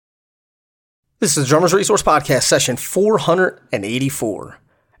This is Drummers Resource Podcast, session 484.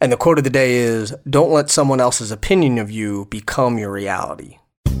 And the quote of the day is, "Don't let someone else's opinion of you become your reality."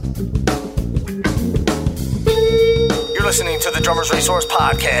 You're listening to the Drummers Resource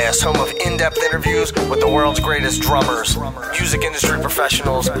Podcast, home of in-depth interviews with the world's greatest drummers, music industry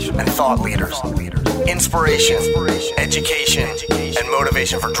professionals, and thought leaders. Inspiration, education, and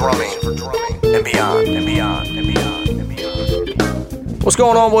motivation for drumming, and beyond, and beyond, and beyond, and beyond. What's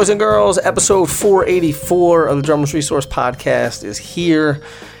going on, boys and girls? Episode 484 of the Drummers Resource Podcast is here,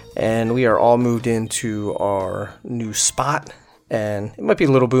 and we are all moved into our new spot. And it might be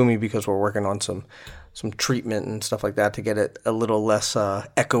a little boomy because we're working on some treatment and stuff like that to get it a little less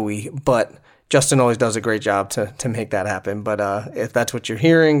echoey. But Justin always does a great job to make that happen. But if that's what you're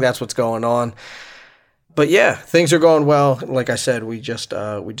hearing, that's what's going on. But yeah, things are going well. Like I said, we just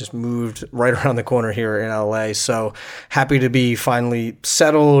moved right around the corner here in LA. So happy to be finally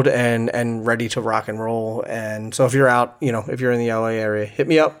settled and ready to rock and roll. And so if you're out, if you're in the LA area, hit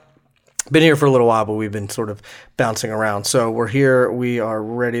me up. Been here for a little while, but we've been sort of bouncing around. So we're here. We are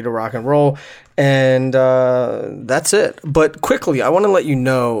ready to rock and roll. And that's it. But quickly, I want to let you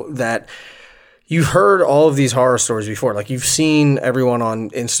know that you've heard all of these horror stories before. Like, you've seen everyone on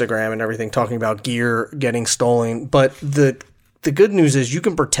Instagram and everything talking about gear getting stolen. But the good news is you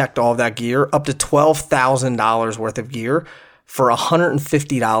can protect all of that gear, up to $12,000 worth of gear, for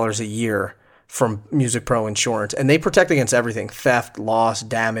 $150 a year from Music Pro Insurance. And they protect against everything: theft, loss,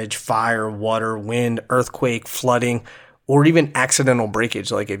 damage, fire, water, wind, earthquake, flooding, or even accidental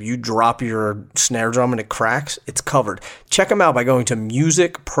breakage. Like if you drop your snare drum and it cracks, it's covered. Check them out by going to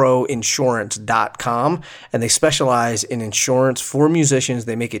musicproinsurance.com, and they specialize in insurance for musicians.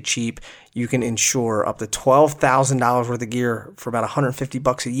 They make it cheap. You can insure up to $12,000 worth of gear for about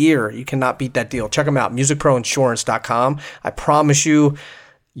 $150 a year. You cannot beat that deal. Check them out, musicproinsurance.com. I promise you'll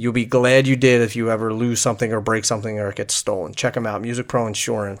be glad you did if you ever lose something or break something or it gets stolen. Check them out,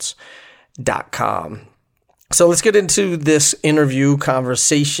 musicproinsurance.com. So let's get into this interview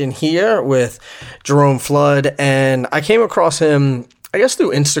conversation here with Jerome Flood. And I came across him, I guess,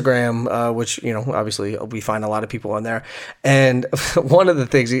 through Instagram, which, obviously we find a lot of people on there. And one of the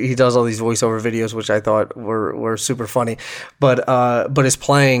things, he does all these voiceover videos, which I thought were super funny. But his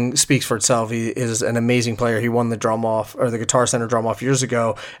playing speaks for itself. He is an amazing player. He won the Guitar Center Drum Off years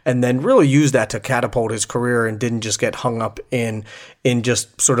ago, and then really used that to catapult his career and didn't just get hung up in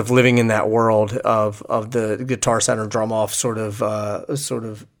just sort of living in that world of the Guitar Center Drum Off sort of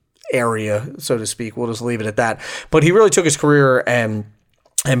area, so to speak. We'll just leave it at that. But he really took his career and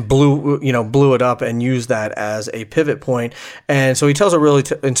blew it up and used that as a pivot point. And so he tells a really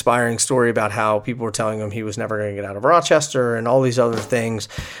inspiring story about how people were telling him he was never going to get out of Rochester and all these other things.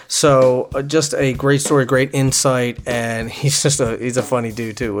 So just a great story, great insight, and he's a funny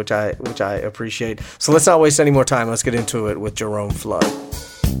dude too, which I appreciate. So let's not waste any more time. Let's get into it with Jerome Flood.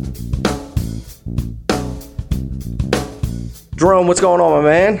 Jerome, what's going on, my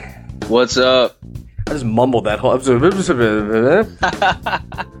man? What's up? I just mumbled that whole episode.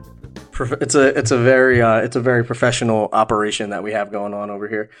 It's a very professional operation that we have going on over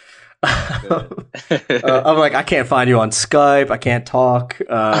here. I'm like, I can't find you on Skype. I can't talk.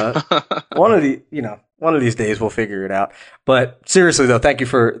 One of these days we'll figure it out. But seriously though, thank you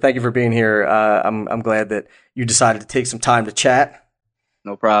for being here. I'm glad that you decided to take some time to chat.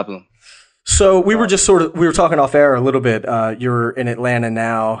 No problem. So we were talking off air a little bit. You're in Atlanta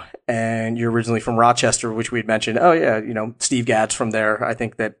now, and you're originally from Rochester, which we had mentioned. Oh yeah, Steve Gadd's from there. I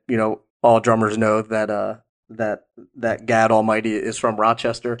think that all drummers know that Gadd Almighty is from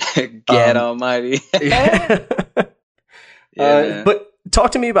Rochester. Gadd Almighty. Yeah. But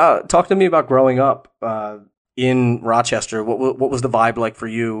talk to me about growing up in Rochester. What was the vibe like for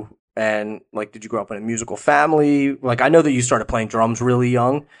you? And like, did you grow up in a musical family? Like, I know that you started playing drums really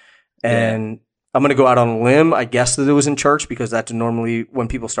young. And I'm going to go out on a limb. I guess that it was in church, because that's normally when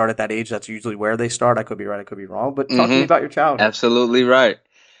people start at that age, that's usually where they start. I could be right, I could be wrong. But talk to me about your childhood. Absolutely right.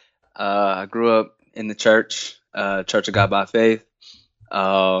 I grew up in the church, Church of God by Faith.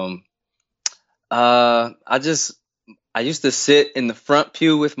 I used to sit in the front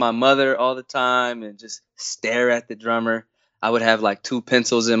pew with my mother all the time and just stare at the drummer. I would have like 2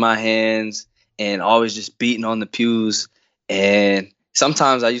 pencils in my hands and always just beating on the pews. And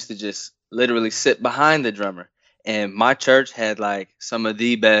sometimes I used to just literally sit behind the drummer. And my church had like some of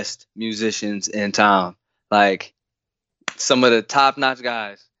the best musicians in town, like some of the top-notch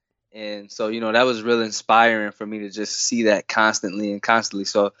guys. And so, that was really inspiring for me to just see that constantly.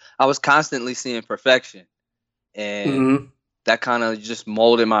 So I was constantly seeing perfection. And that kind of just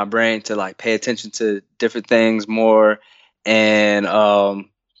molded my brain to like pay attention to different things more. And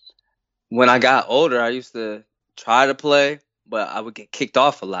when I got older, I used to try to play, but I would get kicked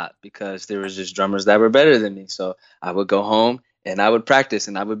off a lot because there was just drummers that were better than me. So I would go home and I would practice,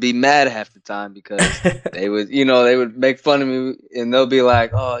 and I would be mad half the time because they would make fun of me, and they'll be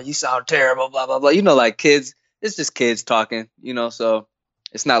like, "Oh, you sound terrible," blah blah blah. Like kids, it's just kids talking, so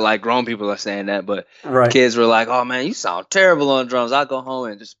it's not like grown people are saying that, but Right. kids were like, "Oh man, you sound terrible on drums." I go home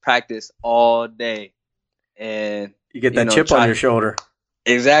and just practice all day, and You get that chip on your shoulder.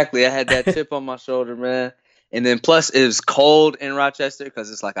 Exactly. I had that chip on my shoulder, man. And then plus it was cold in Rochester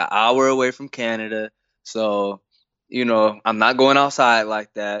because it's like an hour away from Canada. So, I'm not going outside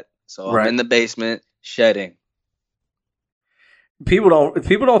like that. So I'm in the basement shedding. People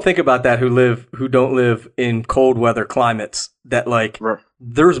don't think about that who don't live in cold weather climates, that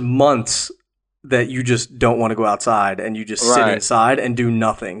there's months that you just don't want to go outside and you just sit inside and do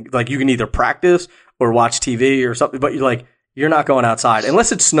nothing. Like you can either practice or watch TV or something, but you're not going outside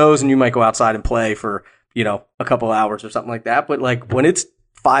unless it snows, and you might go outside and play for, a couple of hours or something like that. But like when it's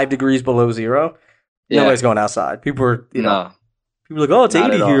 5 degrees below zero, nobody's going outside. People are, people are like, "Oh, it's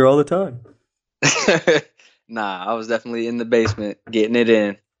 80 here all the time." Nah, I was definitely in the basement getting it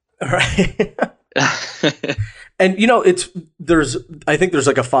in. Right. And I think there's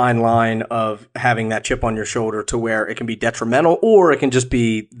like a fine line of having that chip on your shoulder to where it can be detrimental, or it can just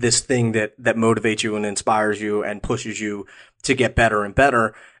be this thing that motivates you and inspires you and pushes you to get better and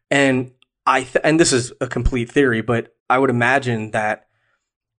better. And and this is a complete theory, but I would imagine that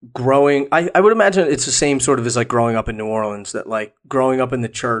I would imagine it's the same sort of as like growing up in New Orleans, that like growing up in the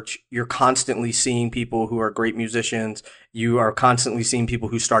church, you're constantly seeing people who are great musicians. You are constantly seeing people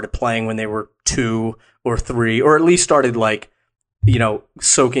who started playing when they were 2 or 3, or at least started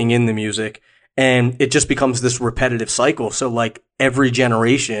soaking in the music. And it just becomes this repetitive cycle. So like every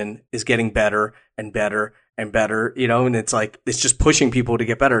generation is getting better and better and better, and it's like, it's just pushing people to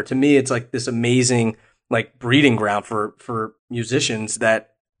get better. To me, it's like this amazing like breeding ground for musicians that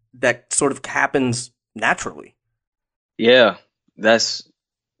sort of happens naturally. Yeah, that's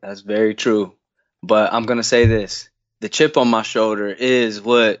very true. But I'm going to say this. The chip on my shoulder is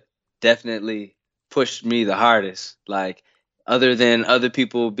what definitely pushed me the hardest. Like, other than other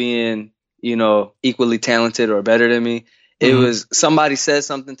people being, equally talented or better than me, it was somebody said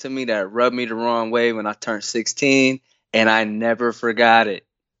something to me that rubbed me the wrong way when I turned 16, and I never forgot it.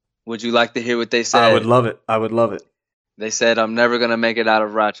 Would you like to hear what they said? I would love it. They said, "I'm never going to make it out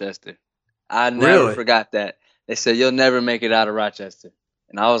of Rochester." I never forgot that. They said, "You'll never make it out of Rochester."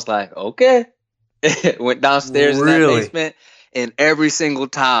 And I was like, okay. Went downstairs in that basement, and every single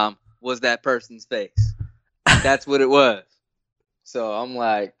time was that person's face. That's what it was. So I'm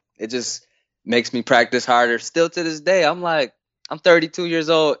like, it just makes me practice harder. Still to this day, I'm like, I'm 32 years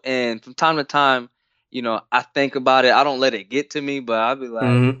old, and from time to time, I think about it. I don't let it get to me, but I'll be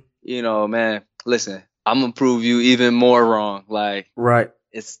like, man, listen, I'm gonna prove you even more wrong. Like, right.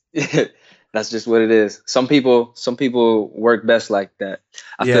 It's that's just what it is. Some people work best like that.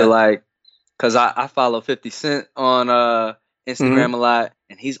 I feel like, because I follow 50 Cent on Instagram a lot,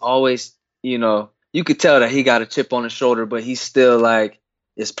 and he's always, you could tell that he got a chip on his shoulder, but he's still like,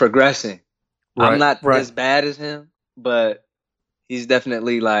 is progressing. I'm not as bad as him, but he's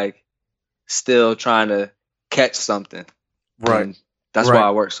definitely like still trying to catch something. Right. And that's why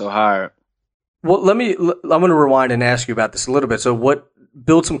I work so hard. Well, I'm going to rewind and ask you about this a little bit. So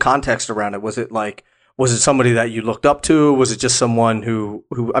build some context around it. Was it somebody that you looked up to? Was it just someone who,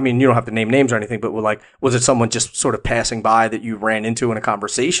 I mean, you don't have to name names or anything, but was it someone just sort of passing by that you ran into in a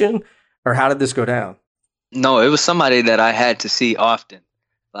conversation, or how did this go down? No, it was somebody that I had to see often.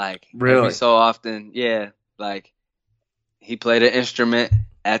 Like, every so often. Yeah. Like, he played an instrument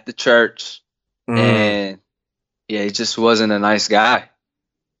at the church, and yeah, he just wasn't a nice guy.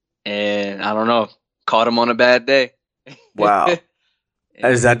 And I don't know, caught him on a bad day. Wow.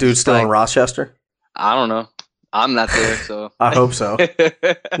 Is that dude still in Rochester? I don't know. I'm not there, so. I hope so.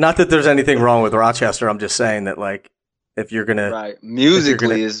 Not that there's anything wrong with Rochester. I'm just saying that, like, if you're going to. Right.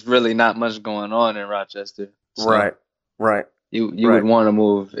 Musically, is really not much going on in Rochester. So right. You would want to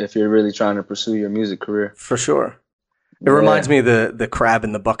move if you're really trying to pursue your music career. For sure. It reminds me of the crab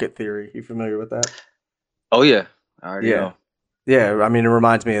in the bucket theory. You familiar with that? Oh, yeah. I already know. Yeah, I mean, it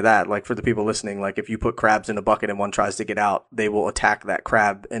reminds me of that. Like, for the people listening, like, if you put crabs in a bucket and one tries to get out, they will attack that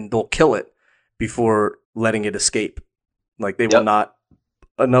crab and they'll kill it before letting it escape. Like, they will not,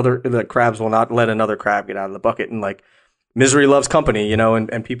 the crabs will not let another crab get out of the bucket. And, like, misery loves company,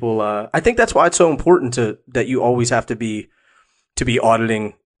 and people, I think that's why it's so important that you always have to be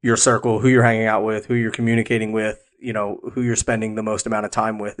auditing your circle, who you're hanging out with, who you're communicating with, who you're spending the most amount of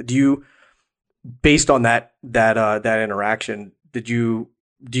time with. Do you, based on that interaction, did you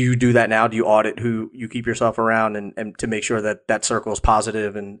do you do that now? Do you audit who you keep yourself around and to make sure that that circle is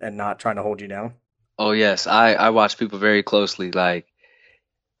positive and not trying to hold you down? Oh yes, I watch people very closely, like,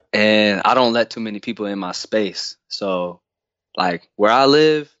 and I don't let too many people in my space. So, like, where I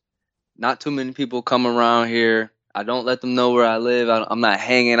live, not too many people come around here. I don't let them know where I live. I'm not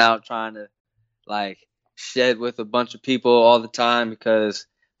hanging out trying to like shed with a bunch of people all the time because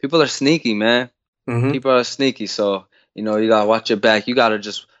people are sneaky, man. Mm-hmm. People are sneaky. So, you gotta watch your back. You gotta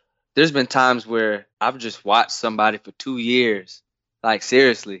just, there's been times where I've just watched somebody for 2 years, like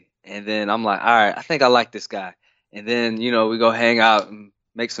seriously. And then I'm like, all right, I think I like this guy. And then, we go hang out and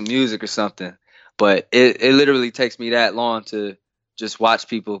make some music or something. But it literally takes me that long to just watch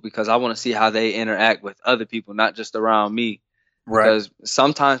people because I want to see how they interact with other people, not just around me. Right. Because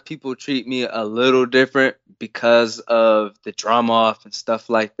sometimes people treat me a little different because of the drum off and stuff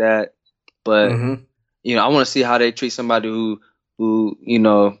like that. But Mm-hmm. I want to see how they treat somebody who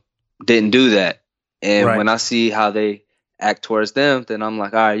didn't do that. And Right. when I see how they act towards them, then I'm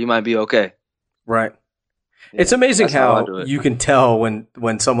like, all right, you might be okay. Right. Yeah, It's amazing that's how I how do it. you can tell when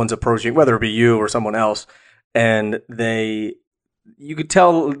someone's approaching, whether it be you or someone else, and you could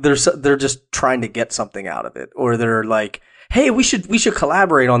tell they're just trying to get something out of it, or they're like, "Hey, we should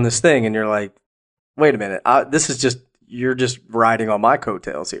collaborate on this thing," and you're like, "Wait a minute, this is just you're just riding on my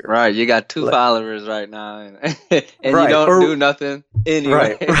coattails here." Right, you got 2 Like, followers right now, and you right. don't do nothing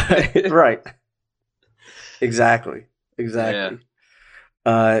anyway. Right. Exactly. Yeah,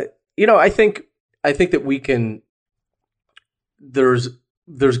 Uh, I think that we can. There's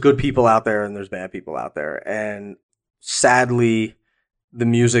good people out there and there's bad people out there, and sadly, the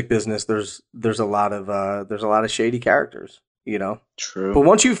music business there's a lot of shady characters, true.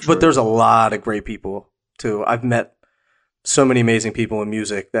 But True. there's a lot of great people too. I've met so many amazing people in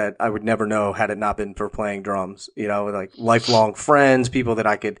music that I would never know had it not been for playing drums. Like lifelong friends, people that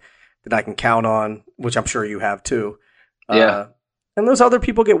I can count on, which I'm sure you have too. Yeah, And those other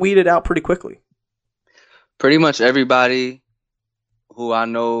people get weeded out pretty quickly. pretty much everybody who I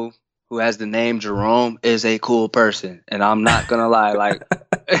know who has the name Jerome is a cool person, and I'm not gonna lie. Like,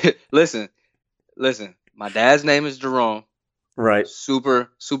 listen, my dad's name is Jerome. Right. Super,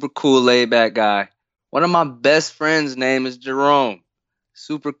 super cool, laid back guy. One of my best friends' name is Jerome.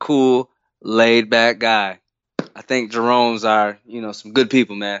 Super cool, laid back guy. I think Jerome's are, some good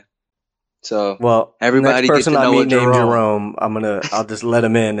people, man. So Well, next everybody get person to I know a meet named Jerome. Jerome, I'll just let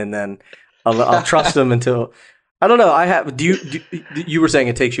him in, and then I'll trust him until I don't know. You were saying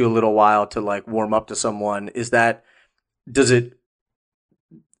it takes you a little while to like warm up to someone. Does it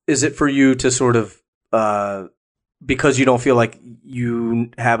is it for you to sort of because you don't feel like you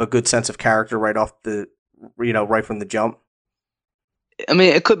have a good sense of character right from the jump? I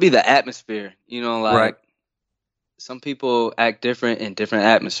mean, it could be the atmosphere, like Right. some people act different in different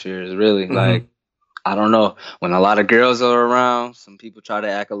atmospheres, really. Mm-hmm. Like, I don't know. When a lot of girls are around, some people try to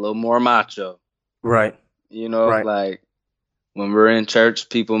act a little more macho. Right. Right. Like when we're in church,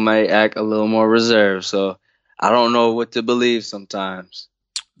 people may act a little more reserved. So I don't know what to believe sometimes.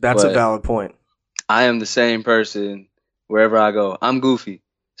 That's a But valid point. I am the same person wherever I go. I'm goofy.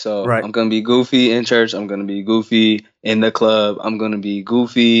 So Right. I'm going to be goofy in church. I'm going to be goofy in the club. I'm going to be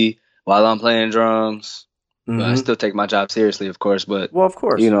goofy while I'm playing drums. But I Mm-hmm. still take my job seriously, of course. But, Well, of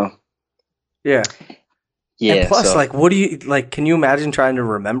course. Yeah. yeah. And plus, So, like, what do you like? Can you imagine trying to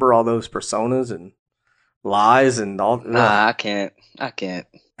remember all those personas and lies and all? nah, I can't. I can't.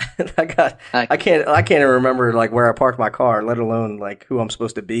 I can't even remember like where I parked my car, let alone like who I'm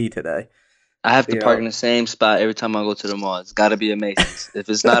supposed to be today. I have to You park in know, the same spot every time I go to the mall. It's got to be a Macy's. If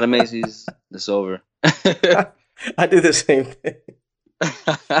it's not a Macy's, it's over. I do the same thing.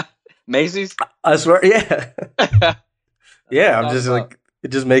 Macy's? I swear, yeah, yeah. I'm Talk just about. like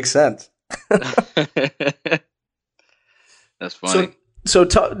it just makes sense. That's funny.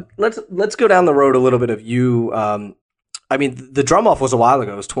 Let's go down the road a little bit of you. I mean, the drum off was a while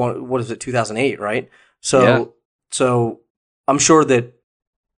ago. It was what is it, 2008, right? So Yeah. so I'm sure that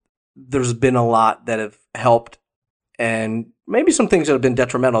there's been a lot that have helped and maybe some things that have been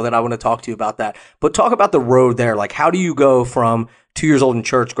detrimental that I want to talk to you about that. But talk about the road there. Like, how do you go from 2 years old in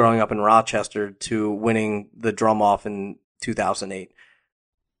church growing up in Rochester to winning the drum off in 2008?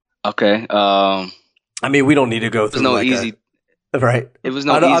 Okay. I mean, we don't need to go It was through no like easy. right. It was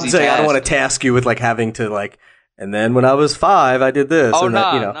no I'm easy saying I don't want task. to task you with like having to like, and then when I was 5, I did this. Oh And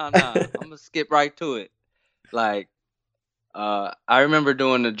that, nah. I'm gonna skip right to it. Like, I remember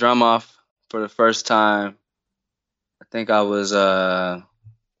doing the drum off for the first time. I think I was what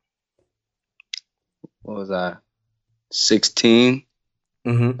was I? 16.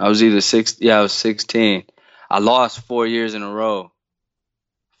 Mm-hmm. I was either six. Yeah, I was 16. I lost 4 years in a row.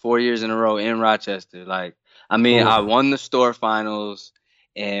 4 years in a row in Rochester. Like, I mean, Ooh. I won the store finals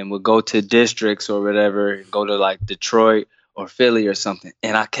and would go to districts or whatever, go to like Detroit or Philly or something,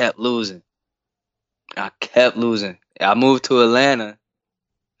 and I kept losing. I moved to Atlanta,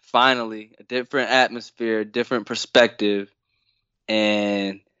 finally, a different atmosphere, different perspective,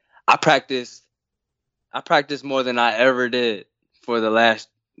 and I practiced more than I ever did for the last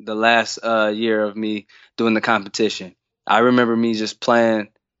year of me doing the competition. I remember me just playing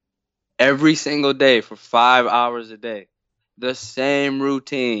every single day for 5 hours a day, the same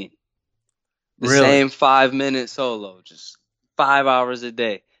routine, the Really? same 5-minute solo, just 5 hours a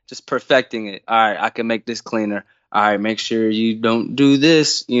day, just perfecting it. All right, I can make this cleaner. All right, make sure you don't do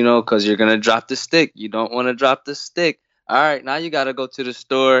this, because you're going to drop the stick. You don't want to drop the stick. All right, now you got to go to the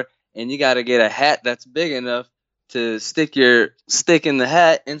store and you got to get a hat that's big enough to stick your stick in the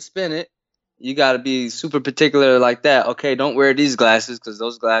hat and spin it. You got to be super particular like that. Okay, don't wear these glasses because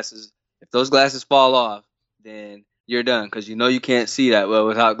if those glasses fall off, then you're done because you can't see that well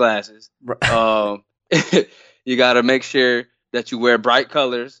without glasses. You got to make sure that you wear bright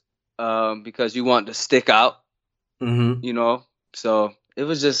colors because you want to stick out, So it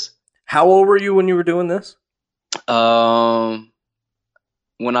was just... How old were you when you were doing this? When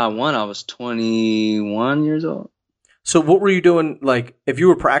I won, I was 21 years old. So what were you doing, like, if you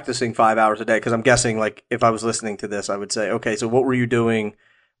were practicing 5 hours a day? Because I'm guessing, like, if I was listening to this, I would say, okay, so what were you doing?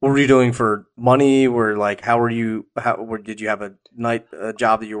 What were you doing for money? Or, like, did you have a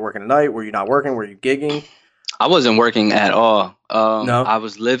job that you were working at night? Were you not working? Were you gigging? I wasn't working at all. No? I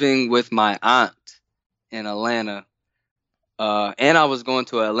was living with my aunt in Atlanta. And I was going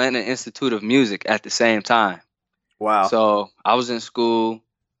to Atlanta Institute of Music at the same time. Wow. So I was in school,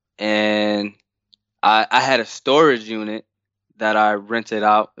 and I had a storage unit that I rented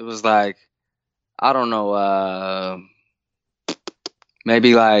out. It was like, I don't know,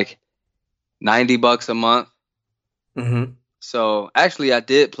 maybe like $90 a month. Mm-hmm. So actually, I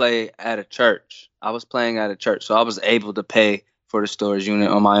did play at a church. I was playing at a church, so I was able to pay for the storage unit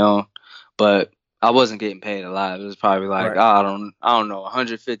on my own, but I wasn't getting paid a lot. It was probably like, I don't know,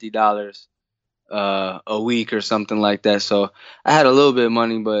 $150 a week or something like that. So I had a little bit of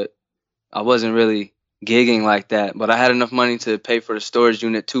money, but I wasn't really gigging like that. But I had enough money to pay for the storage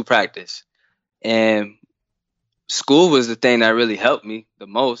unit to practice. And school was the thing that really helped me the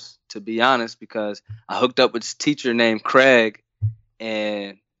most, to be honest, because I hooked up with this teacher named Craig,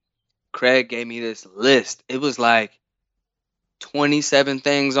 and Craig gave me this list. It was like 27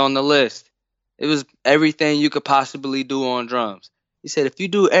 things on the list. It was everything you could possibly do on drums. He said, if you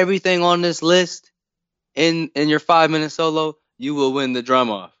do everything on this list in your 5-minute solo, you will win the drum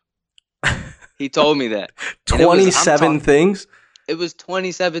off. He told me that. 27 things? It was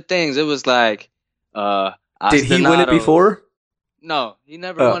 27 things. It was like, did he win it before? No, he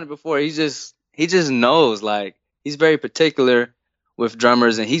never won it before. He just knows. Like, he's very particular with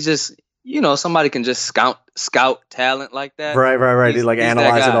drummers, and he's just, somebody can just scout talent like that. Right. He like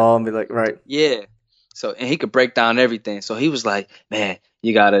analyze it all and be like, right. Yeah. So, and he could break down everything. So he was like, man,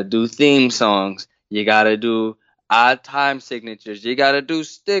 you got to do theme songs. You got to do odd time signatures. You got to do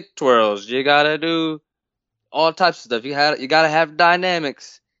stick twirls. You got to do all types of stuff. You got to have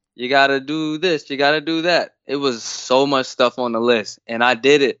dynamics. You got to do this. You got to do that. It was so much stuff on the list, and I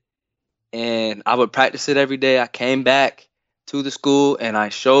did it. And I would practice it every day. I came back to the school, and I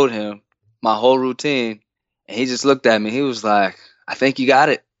showed him my whole routine, and he just looked at me. He was like, I think you got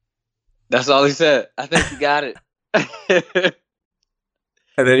it. That's all he said. I think you got it.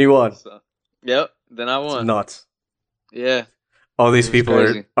 And then you won. So, yep. Then I won. It's nuts. Yeah. All these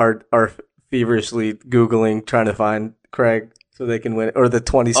people are feverishly Googling, trying to find Craig so they can win, or the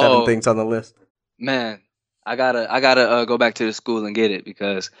 27 things on the list. Man, I gotta go back to the school and get it,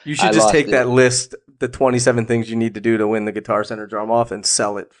 because you should just take that list, the 27 things you need to do to win the Guitar Center drum off, and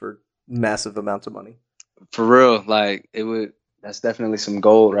sell it for massive amounts of money. For real, like it would. That's definitely some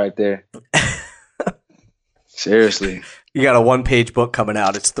gold right there. Seriously. You got a 1-page book coming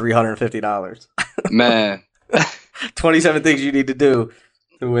out. It's $350. Man. 27 things you need to do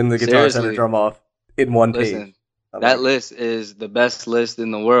to win the Guitar Center drum off in 1 page. Listen, that list is the best list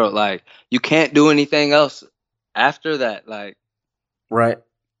in the world. Like, you can't do anything else after that. Like, right.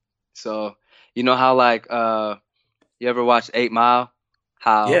 So, you know how, like, you ever watch 8 Mile?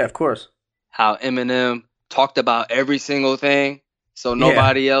 Yeah, of course. How Eminem talked about every single thing, so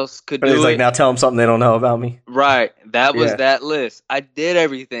nobody else could do it. He's like, now tell them something they don't know about me. Right. That was that list. I did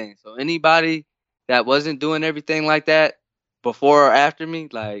everything. So anybody that wasn't doing everything like that before or after me,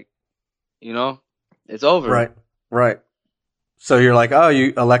 like, it's over. Right. So you're like, oh,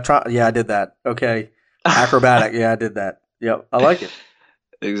 you yeah, I did that. Okay. Acrobatic, yeah, I did that. Yep, I like it.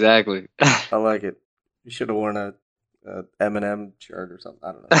 Exactly. I like it. You should have worn a Eminem shirt or something.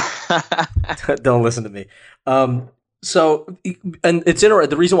 I don't know. Don't listen to me. So, and it's interesting.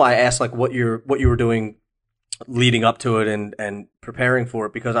 The reason why I asked like what you were doing leading up to it and preparing for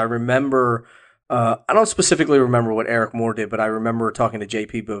it, because I remember. I don't specifically remember what Eric Moore did, but I remember talking to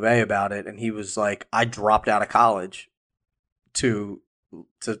JP Bouvet about it, and he was like, "I dropped out of college to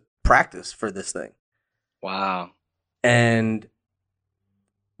practice for this thing." Wow. And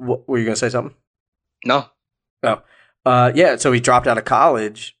what were you going to say something? No. Oh, yeah. So he dropped out of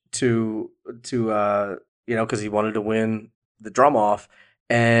college to because he wanted to win the drum off,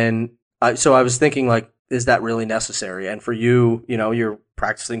 and so I was thinking like, is that really necessary? And for you, you're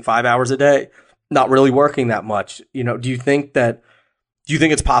practicing 5 hours a day, not really working that much. Do you think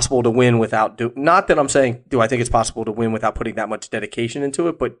it's possible to win without not that I'm saying, do I think it's possible to win without putting that much dedication into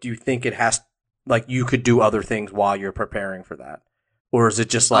it, but do you think it has, like, you could do other things while you're preparing for that? Or is it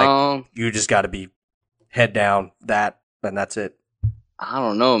just like, you just got to be head down and that's it? I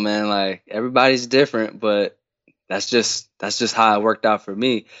don't know, man. Like, everybody's different, but that's just how it worked out for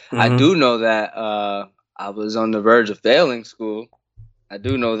me. Mm-hmm. I do know that I was on the verge of failing school. I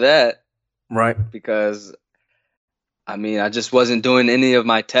do know that. Right. Because, I mean, I just wasn't doing any of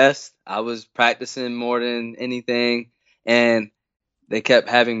my tests. I was practicing more than anything, and they kept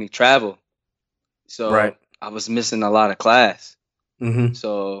having me travel. So right. I was missing a lot of class. Mm-hmm.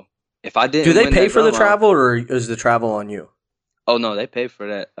 So if I didn't, do they pay for the travel, or is the travel on you? Oh no, they pay for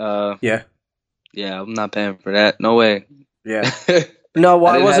that. Yeah. Yeah, I'm not paying for that. No way. Yeah. No,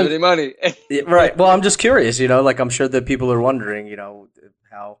 well, I wasn't have any money. Right. Well, I'm just curious. Like I'm sure that people are wondering,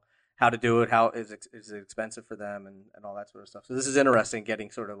 how to do it, how is it expensive for them, and all that sort of stuff. So this is interesting,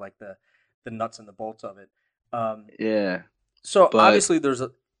 getting sort of like the nuts and the bolts of it. Yeah. So obviously, there's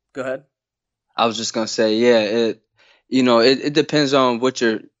a. Go ahead. I was just gonna say, yeah, it depends on what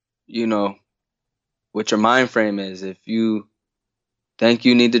your mind frame is. If you think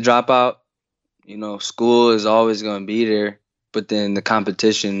you need to drop out, school is always gonna be there, but then the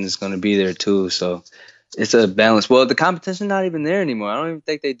competition is gonna be there too. So it's a balance. Well, the competition's not even there anymore. I don't even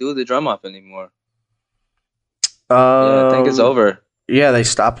think they do the drum off anymore. Yeah, I think it's over. Yeah, they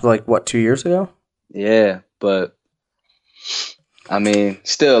stopped like 2 years ago? Yeah, but I mean,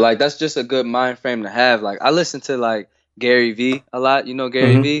 still, like, that's just a good mind frame to have. Like, I listen to like Gary Vee a lot. You know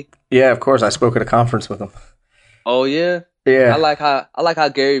Gary Vee? Yeah, of course. I spoke at a conference with him. Oh yeah? Yeah. I like how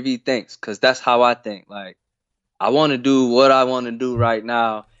Gary Vee thinks, because that's how I think. Like, I want to do what I want to do right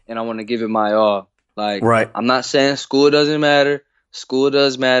now, and I want to give it my all. Like, right. I'm not saying school doesn't matter. School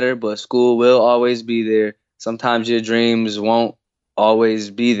does matter, but school will always be there. Sometimes your dreams won't always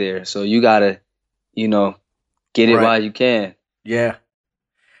be there. So you got to, get it while you can. Yeah.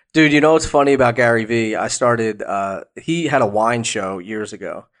 Dude, what's funny about Gary Vee? I started, he had a wine show years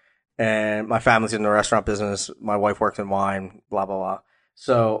ago, and my family's in the restaurant business. My wife works in wine, blah, blah, blah.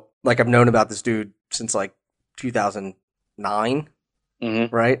 So, like, I've known about this dude since like 2009,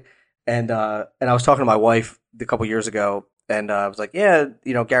 right? And I was talking to my wife a couple years ago, and I was like, yeah,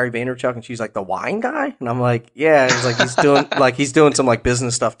 Gary Vaynerchuk, and she's like, the wine guy? And I'm like, yeah. And it's like, he's doing some like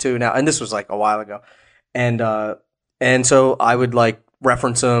business stuff too now. And this was like a while ago. And so I would like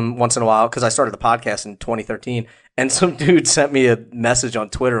reference him once in a while, because I started the podcast in 2013, and some dude sent me a message on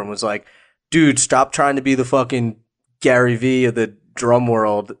Twitter and was like, dude, stop trying to be the fucking Gary Vee of the drum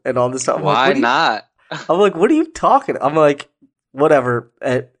world and all this stuff. Why not? I'm like, what are you talking? I'm like, whatever.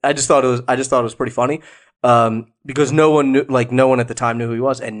 I just thought it was pretty funny. Because no one at the time knew who he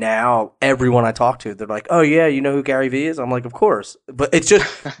was, and now everyone I talk to, they're like, "Oh yeah, you know who Gary Vee is?" I'm like, "Of course," but it's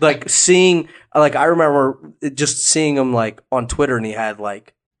just like seeing, like, I remember just seeing him like on Twitter, and he had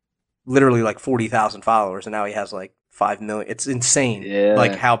like literally like 40,000 followers, and now he has like 5 million. It's insane,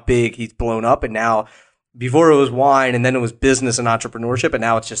 like how big he's blown up, and now before it was wine, and then it was business and entrepreneurship, and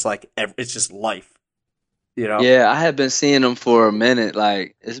now it's just like it's just life, Yeah, I have been seeing him for a minute.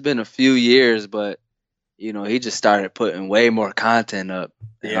 Like, it's been a few years, but he just started putting way more content up.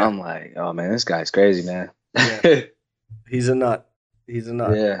 And I'm like, oh man, this guy's crazy, man. Yeah. He's a nut.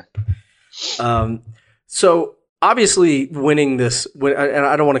 Yeah. So obviously winning this, and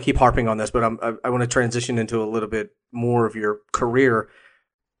I don't want to keep harping on this, but I want to transition into a little bit more of your career.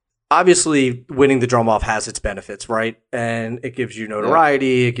 Obviously, winning the drum off has its benefits, right? And it gives you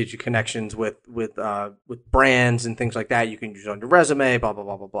notoriety. It gives you connections with brands and things like that. You can use it on your resume. Blah blah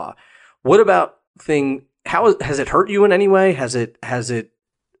blah blah blah. What about how has it hurt you in any way? Has it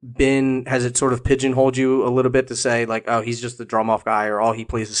sort of pigeonholed you a little bit to say like, oh, he's just the drum off guy, or all he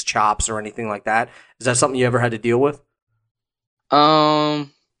plays is chops, or anything like that? Is that something you ever had to deal with?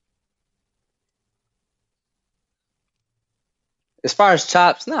 As far as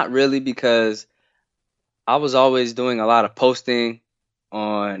chops, not really, because I was always doing a lot of posting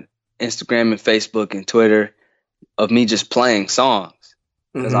on Instagram and Facebook and Twitter of me just playing songs,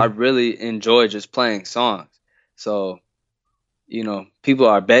 because I really enjoy just playing songs. So, people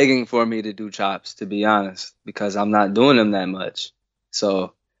are begging for me to do chops, to be honest, because I'm not doing them that much.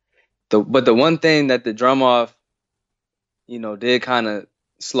 So, but the one thing that the drum off, did kind of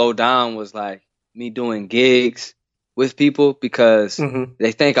slow down was like me doing gigs with people, because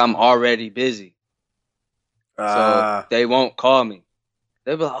they think I'm already busy. So they won't call me.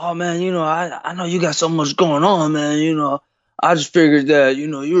 They'll be like, oh man, I know you got so much going on, man. I just figured that,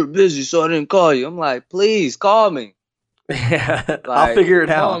 you were busy, so I didn't call you. I'm like, please call me. Yeah, Like, I'll figure it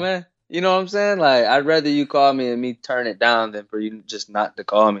out. Come on, man. You know what I'm saying? Like, I'd rather you call me and me turn it down than for you just not to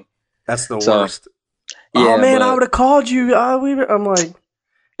call me. That's the worst. Yeah, oh man, I would have called you. I'm like,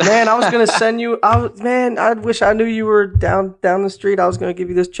 man, I was gonna send you. I wish I knew you were down the street. I was gonna give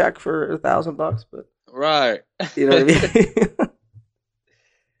you this check for $1,000, but right. You know what I mean?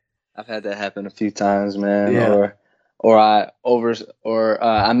 I've had that happen a few times, man. Yeah. Or I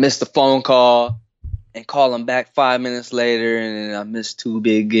missed a phone call and call them back 5 minutes later, and then I missed 2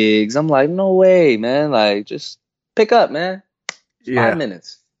 big gigs. I'm like, no way, man. Like, just pick up, man. 5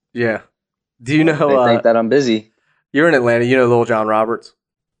 minutes. Yeah. Do you know? They think that I'm busy. You're in Atlanta. You know Lil Jon Roberts?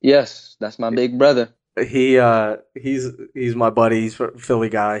 Yes, that's my big brother. He's my buddy. He's a Philly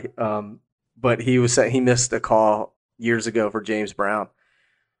guy. But he missed a call years ago for James Brown.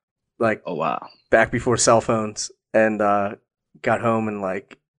 Like, oh wow, back before cell phones, and got home and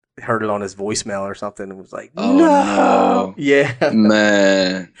like heard it on his voicemail or something, and was like, oh, no. Yeah,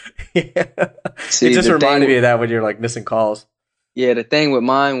 man. Yeah. See, it just reminded me of that when you're like missing calls. Yeah, the thing with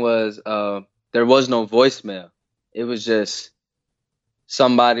mine was there was no voicemail. It was just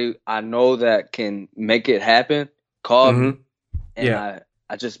somebody I know that can make it happen called me, and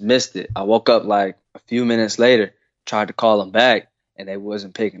I just missed it. I woke up like a few minutes later, tried to call them back, and they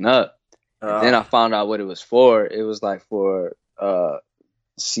wasn't picking up. And then I found out what it was for. It was like for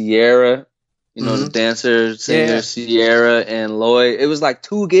Sierra, the dancer, singer, Sierra and Lloyd. It was like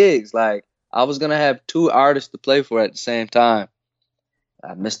 2 gigs. Like, I was going to have 2 artists to play for at the same time.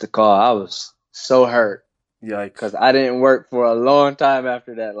 I missed the call. I was so hurt. Yeah, because I didn't work for a long time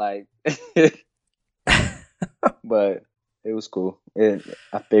after that. Like, but it was cool.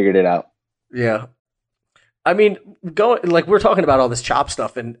 I figured it out. Yeah. I mean, we're talking about all this chop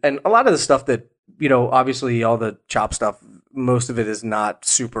stuff, and a lot of the stuff that, obviously all the chop stuff, most of it is not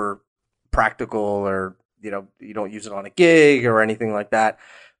super practical, or, you don't use it on a gig or anything like that.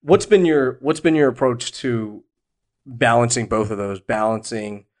 What's been your approach to balancing both of those,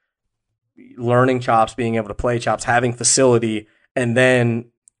 balancing learning chops, being able to play chops, having facility, and then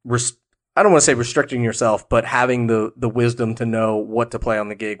I don't want to say restricting yourself, but having the wisdom to know what to play on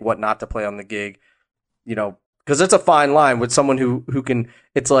the gig, what not to play on the gig, because it's a fine line with someone who can.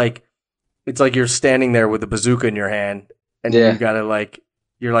 It's like you're standing there with a bazooka in your hand, and you gotta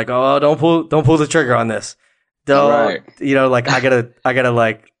you're like, oh, don't pull the trigger on this. Don't, right. I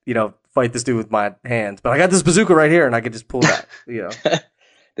gotta fight this dude with my hands, but I got this bazooka right here, and I could just pull that.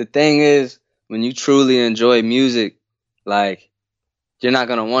 The thing is, when you truly enjoy music, like, you're not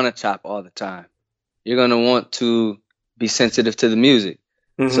gonna want to chop all the time. You're gonna want to be sensitive to the music.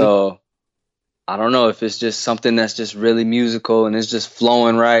 So I don't know if it's just something that's just really musical and it's just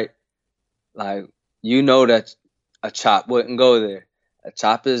flowing right. Like, that a chop wouldn't go there. A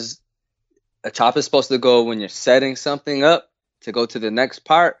chop is supposed to go when you're setting something up to go to the next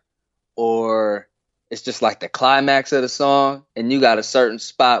part, or it's just like the climax of the song and you got a certain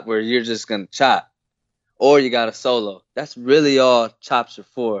spot where you're just going to chop, or you got a solo. That's really all chops are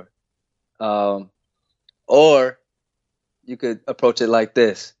for. Or you could approach it like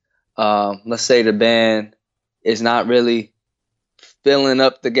this. Let's say the band is not really filling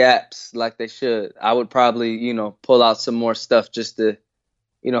up the gaps like they should. I would probably, pull out some more stuff just to,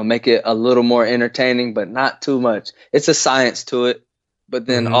 make it a little more entertaining, but not too much. It's a science to it. But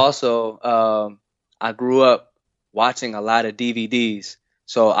then also, I grew up watching a lot of DVDs.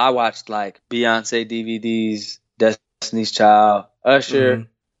 So I watched like Beyonce DVDs, Destiny's Child, Usher,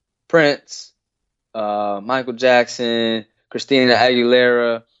 Prince, Michael Jackson, Christina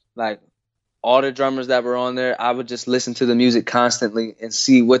Aguilera, like all the drummers that were on there. I would just listen to the music constantly and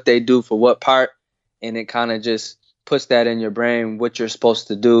see what they do for what part. And it kind of just puts that in your brain, what you're supposed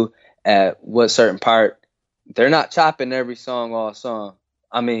to do at what certain part. They're not chopping every song all song.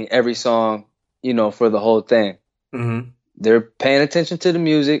 I mean, every song, for the whole thing. They're paying attention to the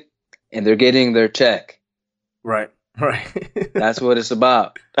music and they're getting their check. Right. That's what it's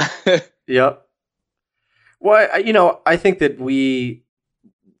about. Yep. Well, I think that we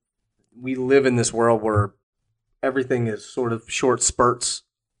live in this world where everything is sort of short spurts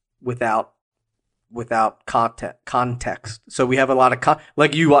without context. So we have a lot of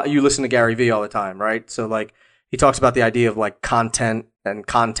like you listen to Gary Vee all the time, right? So like he talks about the idea of like content and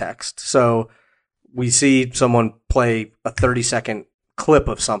context. So we see someone play a 30-second clip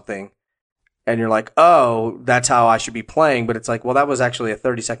of something and you're like, oh, that's how I should be playing. But it's like, well, that was actually a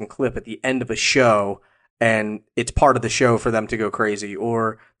 30-second clip at the end of a show, and it's part of the show for them to go crazy.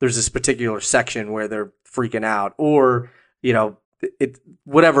 Or there's this particular section where they're freaking out, or,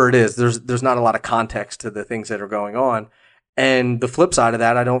 whatever it is, there's not a lot of context to the things that are going on. And the flip side of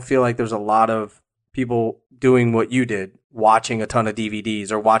that, I don't feel like there's a lot of people doing what you did, watching a ton of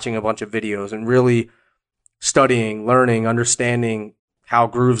DVDs or watching a bunch of videos and really studying, learning, understanding how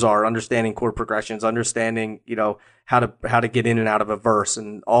grooves are, understanding chord progressions, understanding, how to get in and out of a verse,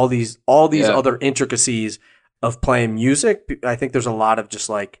 and all these other intricacies of playing music. I think there's a lot of just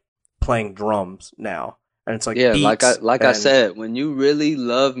like playing drums now. And it's like, I said, when you really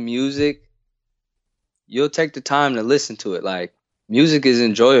love music, you'll take the time to listen to it. Like, music is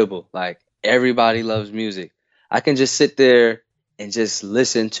enjoyable. Like, everybody loves music. I can just sit there and just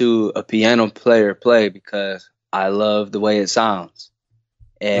listen to a piano player play because I love the way it sounds.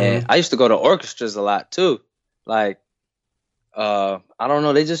 And I used to go to orchestras a lot too. Like, I don't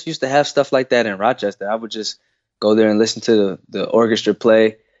know, they just used to have stuff like that in Rochester. I would just go there and listen to the orchestra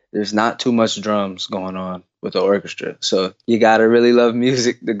play. There's not too much drums going on with the orchestra. So you got to really love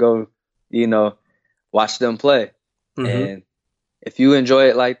music to go, watch them play. And if you enjoy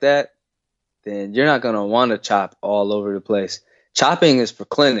it like that, then you're not going to want to chop all over the place. Chopping is for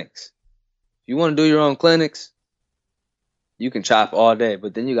clinics. If you want to do your own clinics, you can chop all day,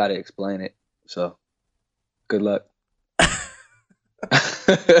 but then you got to explain it. So good luck.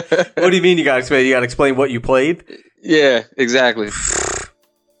 What do you mean you got to explain? You got to explain what you played? Yeah, exactly.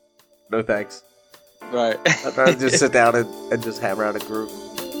 No thanks. Right. I'd rather just sit down and just hammer out a groove.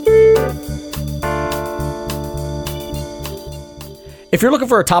 If you're looking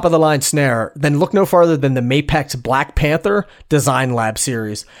for a top-of-the-line snare, then look no farther than the Mapex Black Panther Design Lab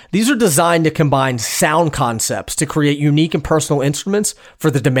series. These are designed to combine sound concepts to create unique and personal instruments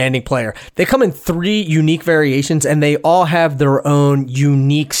for the demanding player. They come in 3 unique variations, and they all have their own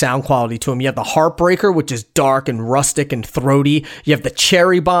unique sound quality to them. You have the Heartbreaker, which is dark and rustic and throaty. You have the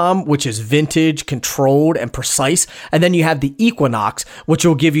Cherry Bomb, which is vintage, controlled, and precise. And then you have the Equinox, which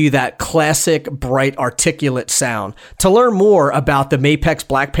will give you that classic, bright, articulate sound. To learn more about the Mapex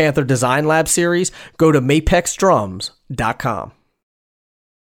Black Panther Design Lab series, go to mapexdrums.com.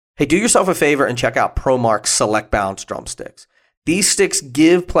 Hey, do yourself a favor and check out ProMark's Select Balance drumsticks. These sticks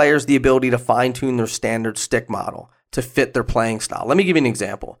give players the ability to fine-tune their standard stick model to fit their playing style. Let me give you an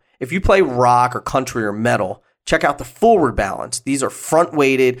example. If you play rock or country or metal, check out the Forward Balance. These are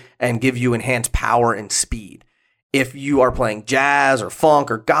front-weighted and give you enhanced power and speed. If you are playing jazz or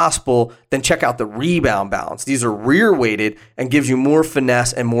funk or gospel, then check out the Rebound Balance. These are rear-weighted and gives you more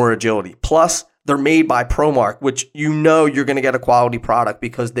finesse and more agility. Plus, they're made by ProMark, which you're going to get a quality product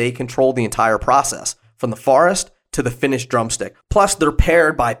because they control the entire process, from the forest to the finished drumstick. Plus, they're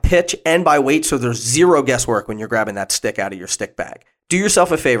paired by pitch and by weight, so there's zero guesswork when you're grabbing that stick out of your stick bag. Do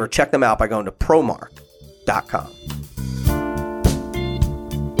yourself a favor, check them out by going to ProMark.com.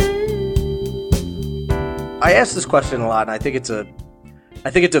 I ask this question a lot, and I think it's a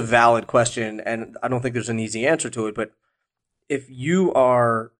valid question, and I don't think there's an easy answer to it. But if you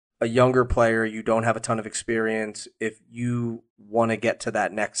are a younger player, you don't have a ton of experience, if you want to get to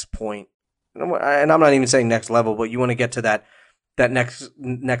that next point, and I'm not even saying next level, but you want to get to that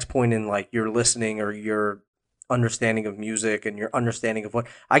next point in like your listening or your understanding of music and your understanding of what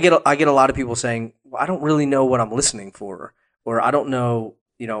I get a lot of people saying, well, I don't really know what I'm listening for, or I don't know,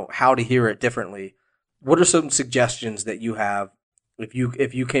 how to hear it differently. What are some suggestions that you have if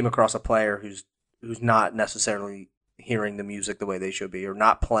you came across a player who's not necessarily hearing the music the way they should be, or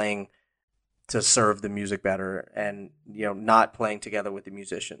not playing to serve the music better, and not playing together with the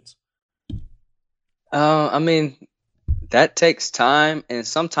musicians? I mean, that takes time, and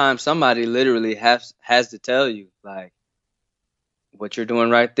sometimes somebody literally has to tell you, like, what you're doing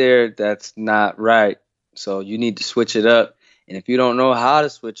right there, that's not right. So you need to switch it up. And if you don't know how to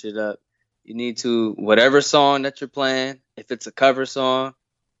switch it up, you need to, whatever song that you're playing, if it's a cover song,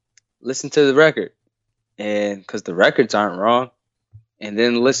 listen to the record, and because the records aren't wrong, and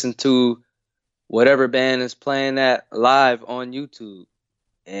then listen to whatever band is playing that live on YouTube.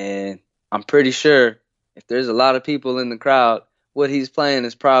 And I'm pretty sure if there's a lot of people in the crowd, what he's playing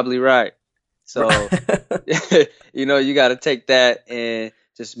is probably right. So, you got to take that and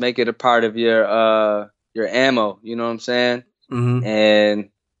just make it a part of your your ammo, you know what I'm saying? Mm-hmm. And,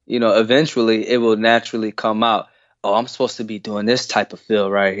 eventually it will naturally come out. Oh, I'm supposed to be doing this type of feel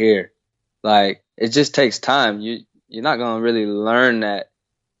right here. Like, it just takes time. You're not going to really learn that,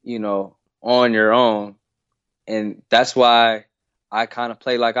 on your own. And that's why I kind of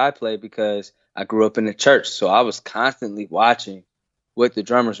play like I play, because I grew up in the church. So I was constantly watching what the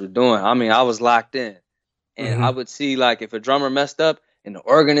drummers were doing. I mean, I was locked in. And I Mm-hmm. would see, like, if a drummer messed up and the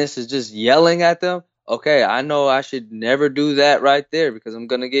organist is just yelling at them, okay, I know I should never do that right there because I'm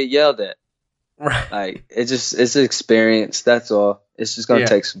going to get yelled at. Right. Like, it's an experience. That's all. It's just going to Yeah.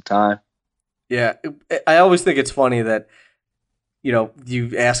 take some time. Yeah. I always think it's funny that,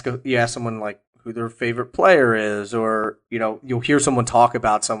 you ask someone like who their favorite player is, or, you'll hear someone talk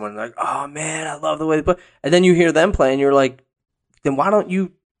about someone like, oh man, I love the way they play. And then you hear them play and you're like, then why don't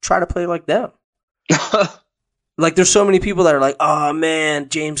you try to play like them? Like, there's so many people that are like, oh man,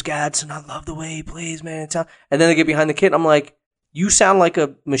 James Gadson, I love the way he plays, man. And then they get behind the kit and I'm like, you sound like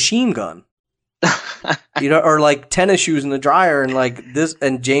a machine gun. Or like tennis shoes in the dryer, and like this,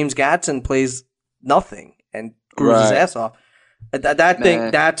 and James Gadson plays nothing and grooves his ass off. That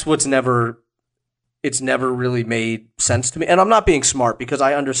thing, that's what's it's never really made sense to me. And I'm not being smart, because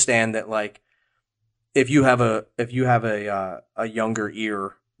I understand that, like, if you have a younger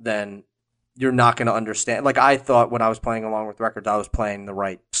ear, then you're not going to understand. Like, I thought when I was playing along with records, I was playing the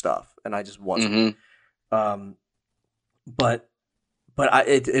right stuff, and I just wasn't. Mm-hmm. But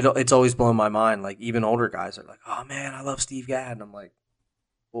it's always blown my mind. Like, even older guys are like, "Oh man, I love Steve Gadd," and I'm like,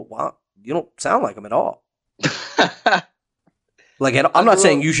 "Well, wow, you don't sound like him at all." Like, I'm not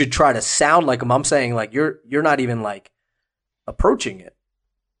saying you should try to sound like him. I'm saying, like, you're not even like approaching it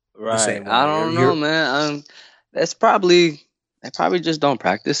right. the same way. I don't know, man. They probably just don't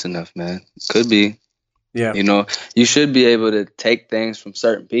practice enough, man. Could be. Yeah. You should be able to take things from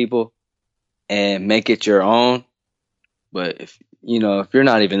certain people and make it your own. But if you're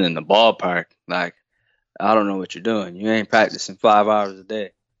not even in the ballpark, like, I don't know what you're doing. You ain't practicing 5 hours a day.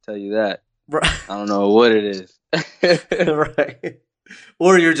 I'll tell you that. Right. I don't know what it is. Right.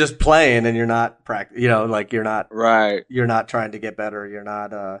 Or you're just playing and you're not like you're not right. You're not trying to get better. You're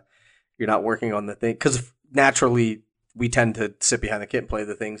not working on the thing, because naturally we tend to sit behind the kit and play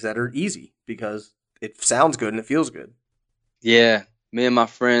the things that are easy because it sounds good and it feels good. Yeah, me and my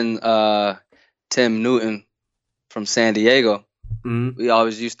friend Tim Newton from San Diego, we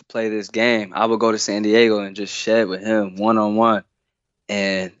always used to play this game. I would go to San Diego and just shed with him one-on-one,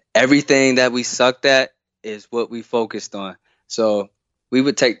 and everything that we sucked at is what we focused on. So we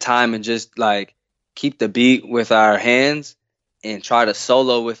would take time and just, like, keep the beat with our hands and try to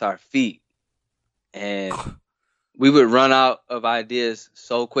solo with our feet. And we would run out of ideas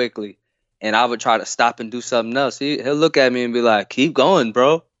so quickly, and I would try to stop and do something else. He'll look at me and be like, keep going,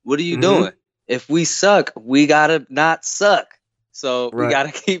 bro. What are you doing? If we suck, we gotta not suck. So we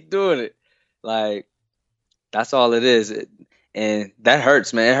gotta keep doing it. Like, that's all it is. And that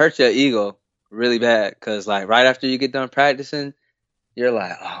hurts, man. It hurts your ego really bad, because, like, right after you get done practicing, you're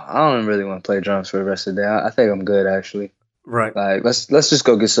like, oh, I don't really want to play drums for the rest of the day. I think I'm good, actually. Right. Like, let's just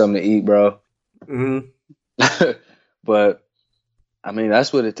go get something to eat, bro. Mm-hmm. But I mean,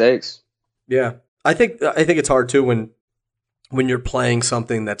 that's what it takes. Yeah, I think it's hard too when you're playing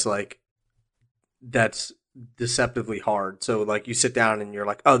something that's deceptively hard. So, like, you sit down and you're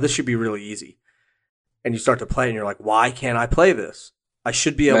like, oh, this should be really easy, and you start to play and you're like, why can't I play this? I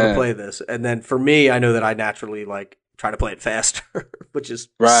should be able to play this. And then for me, I know that I naturally, like, try to play it faster, which is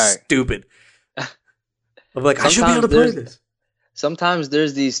stupid. I'm like, I should be able to play this. Sometimes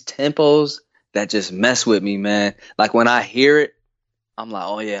there's these tempos that just mess with me, man. Like, when I hear it, I'm like,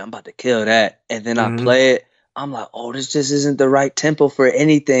 oh yeah, I'm about to kill that. And then I play it, I'm like, oh, this just isn't the right tempo for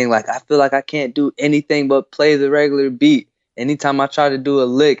anything. Like, I feel like I can't do anything but play the regular beat. Anytime I try to do a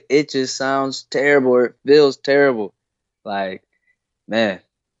lick, it just sounds terrible. Or it feels terrible. Like, man,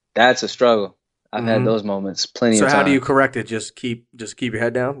 that's a struggle. I've had those moments plenty of times. So how do you correct it? Just keep your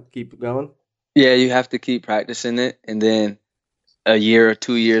head down? Keep going? Yeah, you have to keep practicing it. And then a year or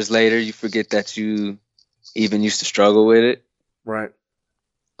 2 years later, you forget that you even used to struggle with it. Right.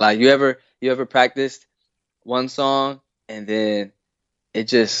 Like, you ever practiced one song and then I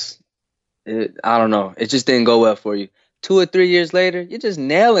don't know, it just didn't go well for you. 2 or 3 years later, you're just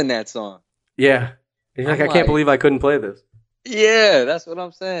nailing that song. Yeah. You're like, I can't believe I couldn't play this. Yeah, that's what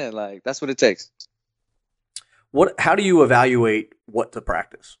I'm saying. Like, that's what it takes. How do you evaluate what to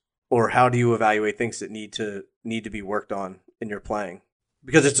practice? Or how do you evaluate things that need to be worked on in your playing?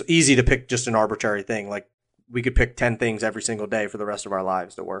 Because it's easy to pick just an arbitrary thing. Like, we could pick 10 things every single day for the rest of our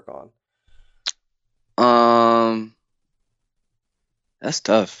lives to work on. That's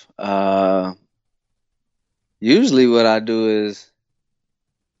tough. Usually what I do is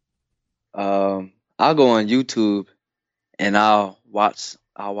I'll go on YouTube and I'll watch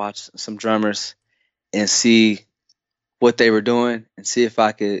some drummers and see what they were doing and see if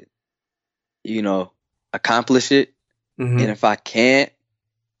I could, you know, accomplish it. And Mm-hmm. if I can't,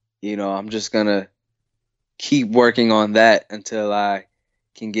 I'm just gonna keep working on that until I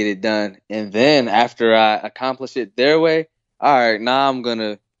can get it done. And then after I accomplish it their way, all right, now I'm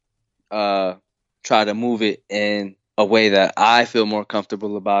gonna uh try to move it in a way that I feel more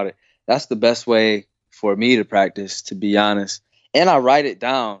comfortable about it. That's the best way for me to practice, to be honest. And I write it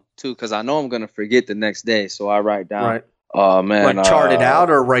down too, because I know I'm gonna forget the next day. So I write down, Right. oh man, Like chart it out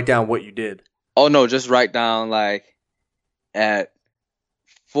or write down what you did. oh no, just write down like at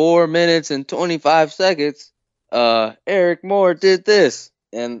 4 minutes and 25 seconds, Eric Moore did this.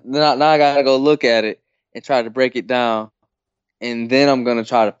 And now I gotta go look at it and try to break it down. And then I'm gonna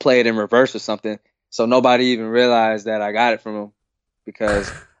try to play it in reverse or something, so nobody even realized that I got it from him, because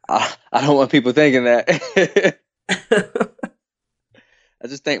I don't want people thinking that. I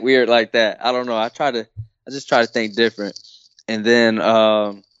just think weird like that. I don't know. I just try to think different. And then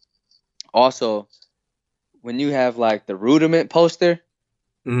also when you have like the Rudiment poster,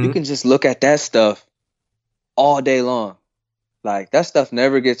 you Mm-hmm. can just look at that stuff all day long. Like that stuff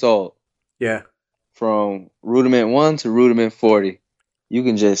never gets old. Yeah. From Rudiment 1 to Rudiment 40. You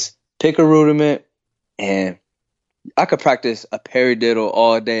can just pick a rudiment, and I could practice a paradiddle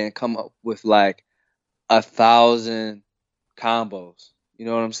all day and come up with like 1,000 combos. You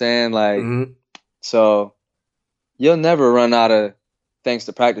know what I'm saying? Like, Mm-hmm. so you'll never run out of things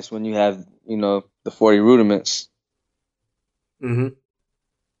to practice when you have, the 40 rudiments. Mm-hmm.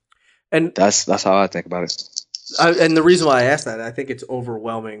 And That's how I think about it. and the reason why I asked that, I think it's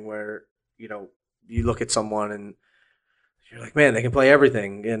overwhelming where, you look at someone and you're like, man, they can play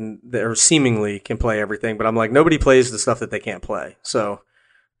everything, and they're seemingly can play everything, but I'm like, nobody plays the stuff that they can't play. So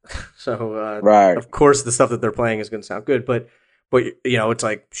Right. of course the stuff that they're playing is going to sound good, but it's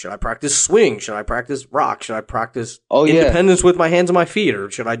like, should I practice swing? Should I practice rock? Should I practice Oh yeah. independence with my hands and my feet, or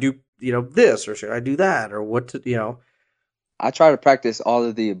should I do this, or should I do that, or what to. I try to practice all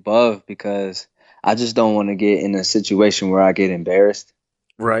of the above because I just don't want to get in a situation where I get embarrassed.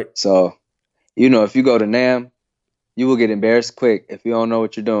 Right. So, if you go to NAMM, you will get embarrassed quick if you don't know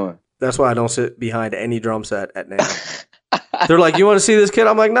what you're doing. That's why I don't sit behind any drum set at NAMM. They're like, you want to see this kid?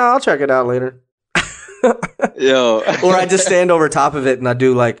 I'm like, no, I'll check it out later. Yo. Or I just stand over top of it and I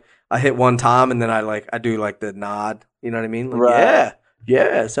do like, I hit one tom and then I do like the nod. You know what I mean? Like, Right.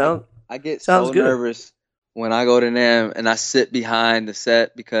 Yeah. I get Sounds so good. nervous when I go to NAMM and I sit behind the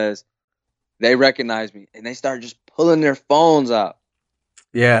set because they recognize me and they start just pulling their phones out.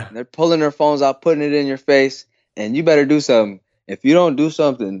 Yeah. And they're pulling their phones out, putting it in your face, and you better do something. If you don't do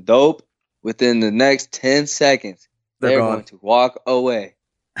something dope within the next 10 seconds, They're gone. going to walk away.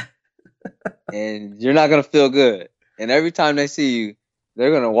 And you're not going to feel good. And every time they see you, they're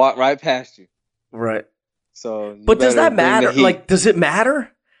going to walk right past you. Right. So, But does better that bring the matter? heat. Like, does it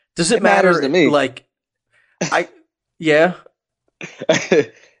matter? Does it It matters matter to me. Like, yeah.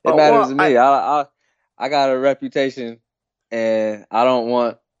 It Well, matters to me. I got a reputation, and I don't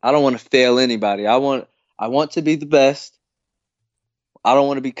want to fail anybody. I want to be the best. I don't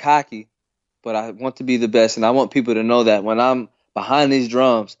want to be cocky, but I want to be the best, and I want people to know that when I'm behind these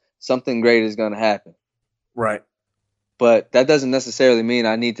drums, something great is going to happen. Right. But that doesn't necessarily mean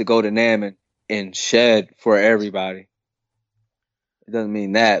I need to go to NAMM and shed for everybody. It doesn't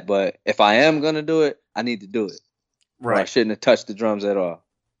mean that, but if I am going to do it, I need to do it. Or I Right. shouldn't have touched the drums at all.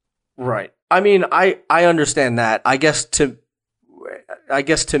 Right. I mean, I understand that. I guess to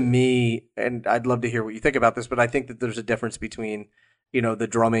me, and I'd love to hear what you think about this, but I think that there's a difference between, the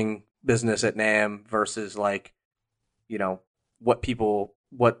drumming business at NAMM versus like, what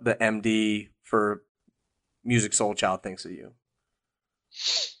the MD for Music Soul Child thinks of you.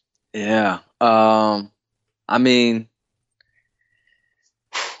 Yeah. I mean,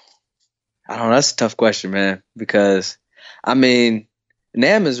 I don't know. That's a tough question, man, because I mean,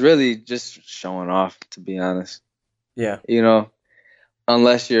 NAMM is really just showing off, to be honest. Yeah.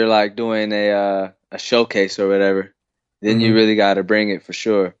 Unless you're like doing a showcase or whatever, then you Mhm. really got to bring it for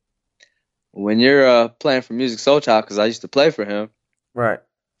sure. When you're playing for Music Soul Child, because I used to play for him, Right.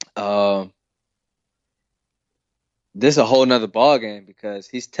 this is a whole nother ball game because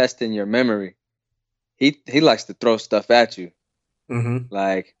he's testing your memory. He likes to throw stuff at you. Mm-hmm.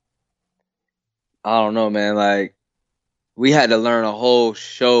 Like, I don't know, man. Like, we had to learn a whole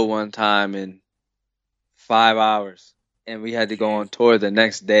show one time in 5 hours, and we had to go on tour the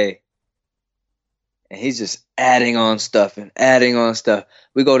next day. and he's just adding on stuff and adding on stuff.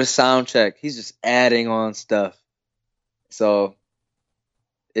 We go to sound check, he's just adding on stuff. So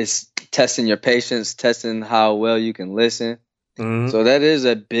it's testing your patience, testing how well you can listen. So that is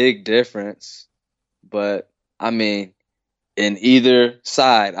a big difference. But I mean, in either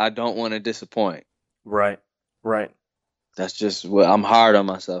side, I don't want to disappoint. Right. That's just what I'm hard on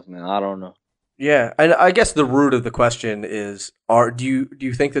myself, man. I don't know. Yeah, and I guess the root of the question is: do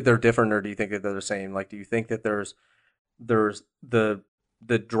you think that they're different, or do you think that they're the same? Like, do you think that there's the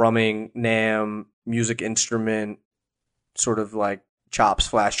drumming, NAMM, music instrument, sort of like chops,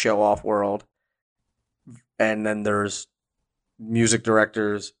 flash, show off world, and then there's music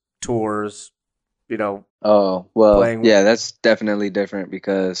directors, tours, Oh, well, playing. yeah, that's definitely different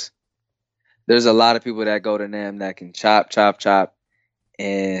because there's a lot of people that go to NAMM that can chop,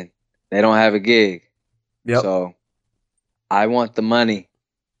 and they don't have a gig. Yep. So I want the money.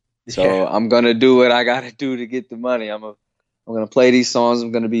 So Yeah. I'm gonna do what I gotta do to get the money. I'm gonna play these songs.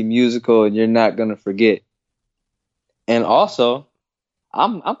 I'm gonna be musical, and you're not gonna forget. And also,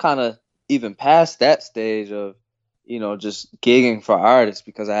 I'm kind of even past that stage of, just gigging for artists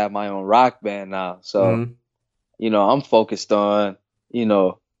because I have my own rock band now. So, I'm focused on,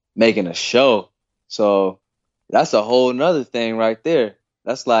 making a show. So that's a whole nother thing right there.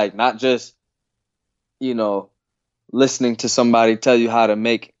 That's like not just, listening to somebody tell you how to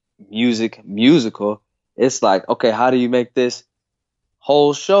make music musical. It's like, okay, how do you make this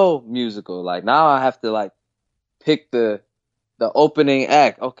whole show musical? Like now I have to like pick the opening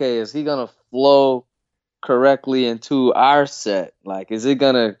act. Okay, is he gonna flow correctly into our set? Like, is it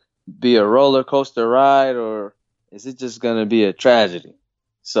gonna be a roller coaster ride or is it just gonna be a tragedy?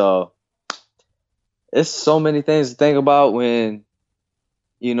 So it's so many things to think about when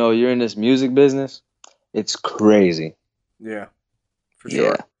you're in this music business. It's crazy. Yeah, for Yeah.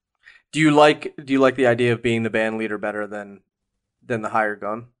 sure. Do you like the idea of being the band leader better than the hired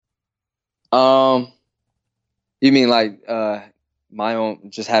gun? You mean like my own,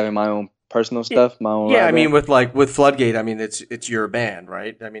 just having my own personal stuff, my own Yeah, rock I mean band? with Floodgate, I mean it's your band,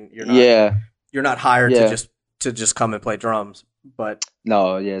 right? I mean Yeah, you're not hired yeah. to just come and play drums, but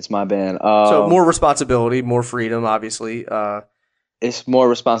No, yeah, it's my band. so more responsibility, more freedom, obviously. It's more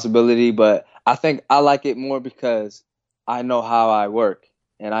responsibility, but I think I like it more because I know how I work,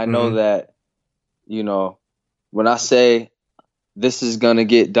 and I know that, when I say this is gonna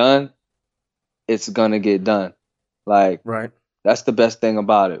get done, it's gonna get done. Like, Right. that's the best thing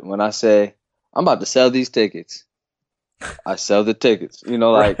about it. When I say I'm about to sell these tickets, I sell the tickets.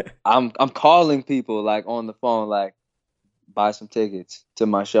 Like Right. I'm calling people like on the phone, like buy some tickets to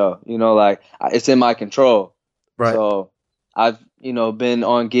my show. Like it's in my control. Right. So I've been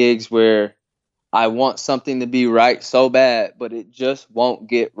on gigs where I want something to be right so bad, but it just won't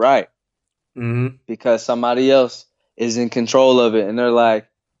get right because somebody else is in control of it, and they're like,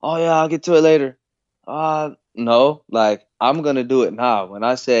 "Oh yeah, I'll get to it later." No, like I'm gonna do it now. When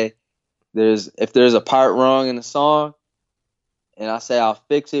I say if there's a part wrong in the song, and I say I'll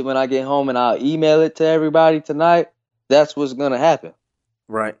fix it when I get home and I'll email it to everybody tonight, that's what's gonna happen.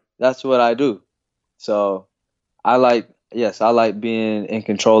 Right. That's what I do. So I like being in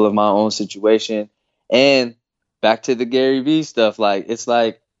control of my own situation. And back to the Gary Vee stuff, like it's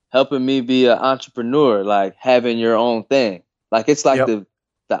like helping me be an entrepreneur, like having your own thing. Like it's like Yep.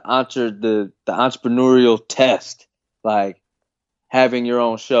 the entrepreneurial test, like having your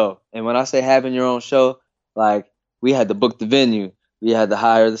own show. And when I say having your own show, like we had to book the venue, we had to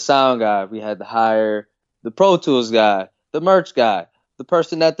hire the sound guy, we had to hire the Pro Tools guy, the merch guy, the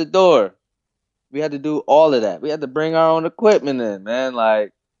person at the door. We had to do all of that. We had to bring our own equipment in, man.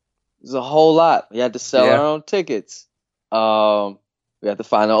 Like, there's a whole lot. We had to sell our own tickets. We had to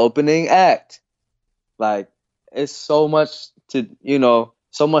find an opening act. Like, it's so much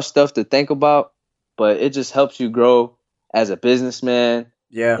so much stuff to think about, but it just helps you grow as a businessman.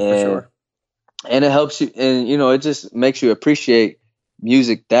 Yeah, for and, sure. And it helps you, and it just makes you appreciate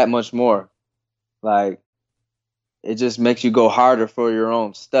music that much more. Like, it just makes you go harder for your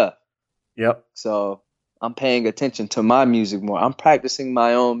own stuff. Yep. So I'm paying attention to my music more. I'm practicing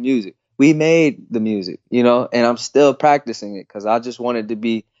my own music. We made the music, and I'm still practicing it because I just want it to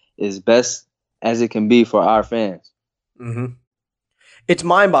be as best as it can be for our fans. It's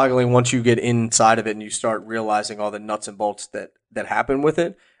mind-boggling once you get inside of it and you start realizing all the nuts and bolts that happen with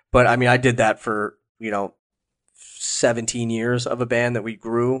it. But I mean, I did that for 17 years of a band that we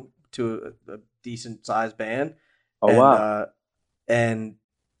grew to a decent sized band. Oh, wow. And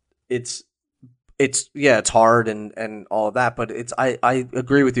it's hard and all of that, but I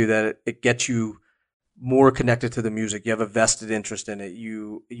agree with you that it gets you more connected to the music. You have a vested interest in it.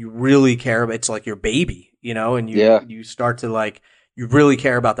 You really care about, it's like your baby, you know, and you start to like, you really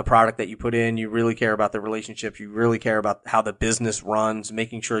care about the product that you put in. You really care about the relationships. You really care about how the business runs,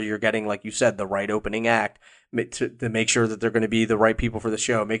 making sure you're getting, like you said, the right opening act to make sure that they're going to be the right people for the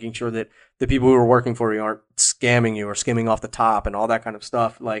show, making sure that the people who are working for you aren't scamming you or skimming off the top and all that kind of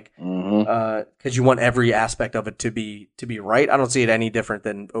stuff. Like, because you want every aspect of it to be right. I don't see it any different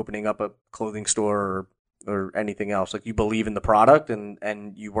than opening up a clothing store or anything else. Like, you believe in the product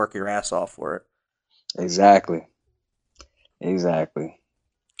and you work your ass off for it. Exactly.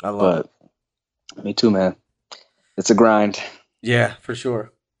 I love it. Me too, man. It's a grind. Yeah, for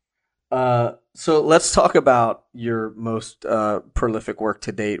sure. So let's talk about your most prolific work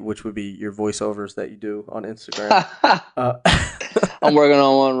to date, which would be your voiceovers that you do on Instagram. I'm working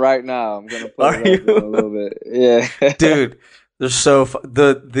on one right now. I'm gonna put it up in a little bit. Yeah, dude, they're so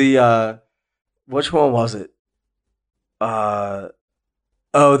the which one was it? The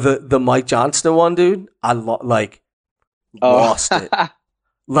Mike Johnston one, dude. I lost it.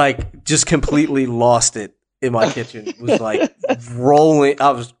 Like, just completely lost it in my kitchen. It was like rolling.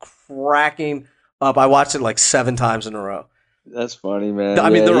 I was cracking up. I watched it like 7 times in a row. That's funny, man. I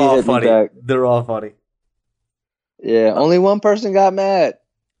mean, they're all funny. They're all funny. Yeah, only one person got mad.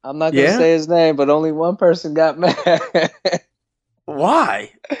 I'm not going to say his name, but only one person got mad.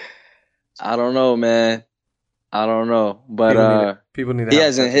 Why? I don't know, man. I don't know. But people need to he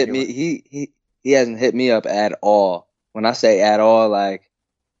hasn't hit me. He hasn't hit me up at all. When I say at all, like,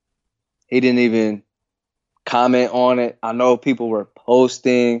 he didn't even comment on it. I know people were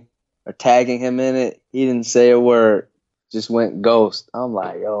posting or tagging him in it. He didn't say a word. Just went ghost. I'm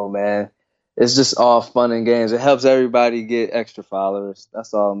like, yo, man, it's just all fun and games. It helps everybody get extra followers.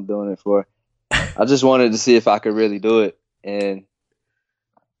 That's all I'm doing it for. I just wanted to see if I could really do it. And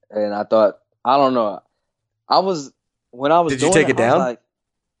I thought, I don't know. When I was Did you take it down? I was like,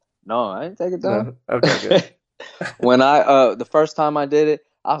 no, I didn't take it down. No. Okay, good. When the first time I did it,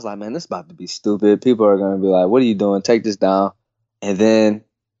 I was like, man, this is about to be stupid. People are going to be like, what are you doing? Take this down. And then,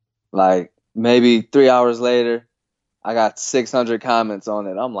 like, maybe 3 hours later, I got 600 comments on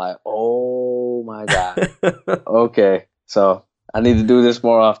it. I'm like, oh my God. Okay. So I need to do this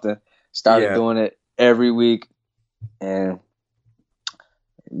more often. Started doing it every week. And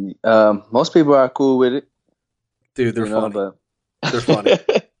most people are cool with it. Dude, they're funny. They're funny.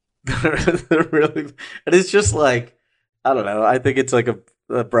 They're really, and it's just like, I don't know. I think it's like a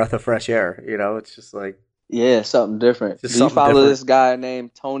breath of fresh air. You know, it's just like, yeah, something different. Do you follow this guy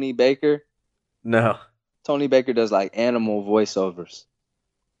named Tony Baker? No. Tony Baker does like animal voiceovers.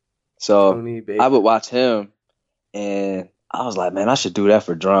 So I would watch him, and I was like, man, I should do that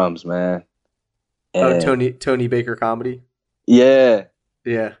for drums, man. And Tony Baker comedy. Yeah.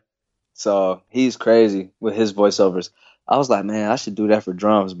 Yeah. So he's crazy with his voiceovers. I was like, man, I should do that for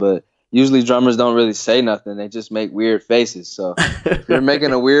drums, but usually drummers don't really say nothing. They just make weird faces. So if you're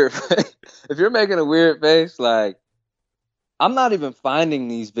making a weird face, like, I'm not even finding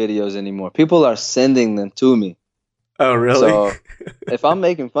these videos anymore. People are sending them to me. Oh, really? So if I'm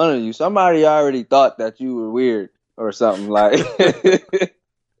making fun of you, somebody already thought that you were weird or something, like.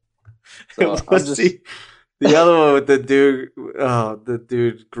 So the other one with the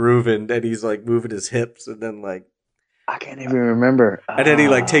dude grooving, and he's like moving his hips, and then like, I can't even remember. And then he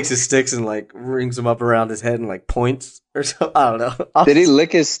like takes his sticks and like rings them up around his head and like points or something. I don't know. Did he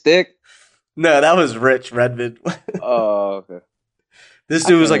lick his stick? No, that was Rich Redmond. Oh, okay. This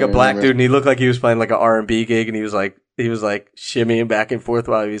dude was like a black dude, and he looked like he was playing like an R&B gig, and he was like shimmying back and forth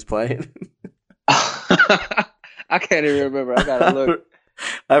while he was playing. I can't even remember. I gotta look.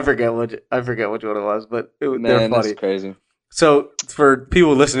 I forget which one it was, but they're funny. That's crazy. So for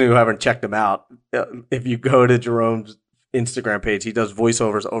people listening who haven't checked him out, if you go to Jerome's Instagram page, he does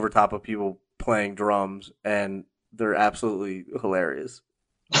voiceovers over top of people playing drums, and they're absolutely hilarious.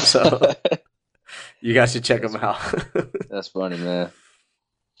 So you guys should check him out. That's funny, man.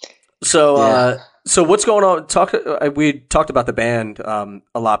 So so what's going on? We talked about the band a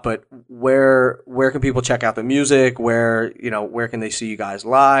lot, but where can people check out the music? Where can they see you guys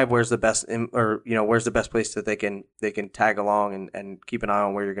live? Where's the best where's the best place that they can tag along and keep an eye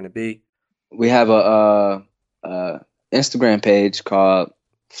on where you're going to be? We have a Instagram page called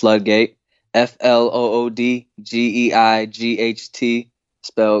Floodgate, FLOODGEIGHT,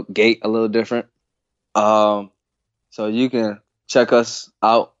 spelled gate a little different. So you can check us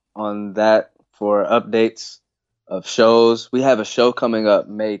out on that for updates of shows. We have a show coming up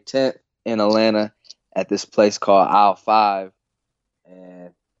May 10th in Atlanta at this place called Aisle 5.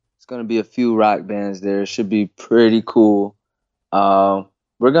 And it's going to be a few rock bands there. It should be pretty cool. We're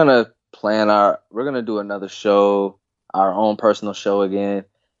going to we're gonna do another show, our own personal show again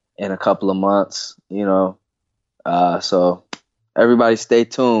in a couple of months, you know. So everybody stay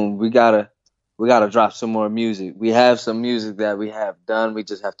tuned. We gotta drop some more music. We have some music that we have done. We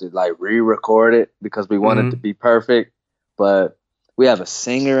just have to like re-record it because we want it to be perfect. But we have a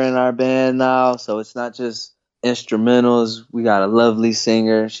singer in our band now, so it's not just instrumentals. We got a lovely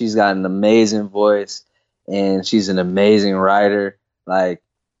singer. She's got an amazing voice, and she's an amazing writer. Like,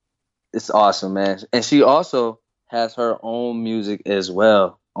 it's awesome, man. And she also has her own music as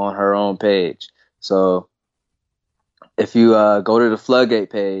well on her own page. So if you go to the Floodgate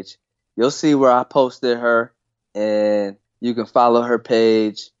page, you'll see where I posted her, and you can follow her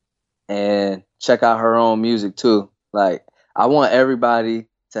page and check out her own music too. Like, I want everybody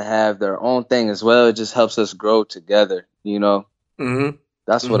to have their own thing as well. It just helps us grow together, you know? Mm-hmm.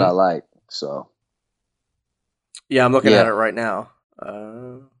 That's what I like, so. Yeah, I'm looking at it right now.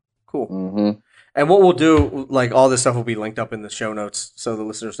 Cool. Mm-hmm. And what we'll do, like, all this stuff will be linked up in the show notes so the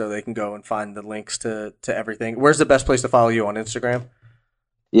listeners know they can go and find the links to everything. Where's the best place to follow you, on Instagram?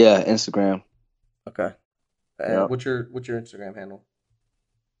 Yeah, Instagram. Okay. Yep. What's your Instagram handle?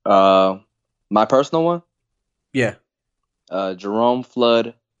 My personal one? Yeah. Jerome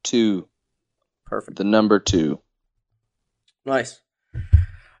Flood 2. Perfect. The number 2. Nice.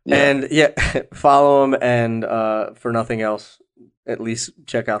 Yeah. And yeah, follow him, and for nothing else, at least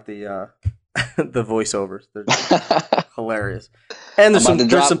check out the the voiceovers. They're hilarious. And there's some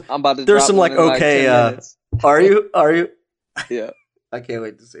like okay. Are you? Yeah. I can't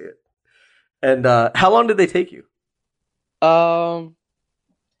wait to see it. And how long did they take you?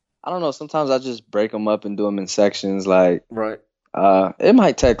 I don't know. Sometimes I just break them up and do them in sections. Like, right. It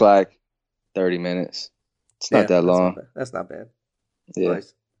might take like 30 minutes. It's not that long. That's not bad. Yeah.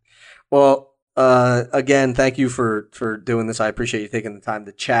 Nice. Well, again, thank you for doing this. I appreciate you taking the time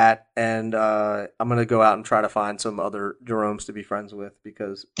to chat. And I'm gonna go out and try to find some other Jeromes to be friends with,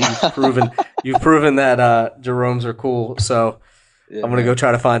 because you've proven that Jeromes are cool. So. Yeah, I'm going to go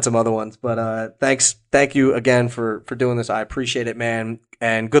try to find some other ones. But thank you again for doing this. I appreciate it, man.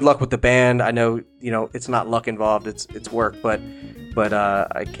 And good luck with the band. I know, it's not luck involved. It's work. But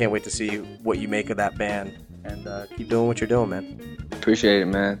I can't wait to see what you make of that band. And keep doing what you're doing, man. Appreciate it,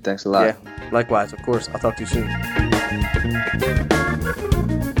 man. Thanks a lot. Yeah, likewise. Of course. I'll talk to you soon.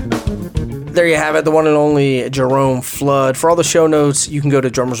 There you have it, the one and only Jerome Flood. For all the show notes, you can go to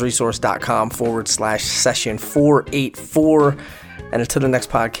drummersresource.com/session 484. And until the next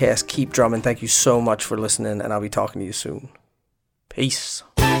podcast, keep drumming. Thank you so much for listening, and I'll be talking to you soon. Peace.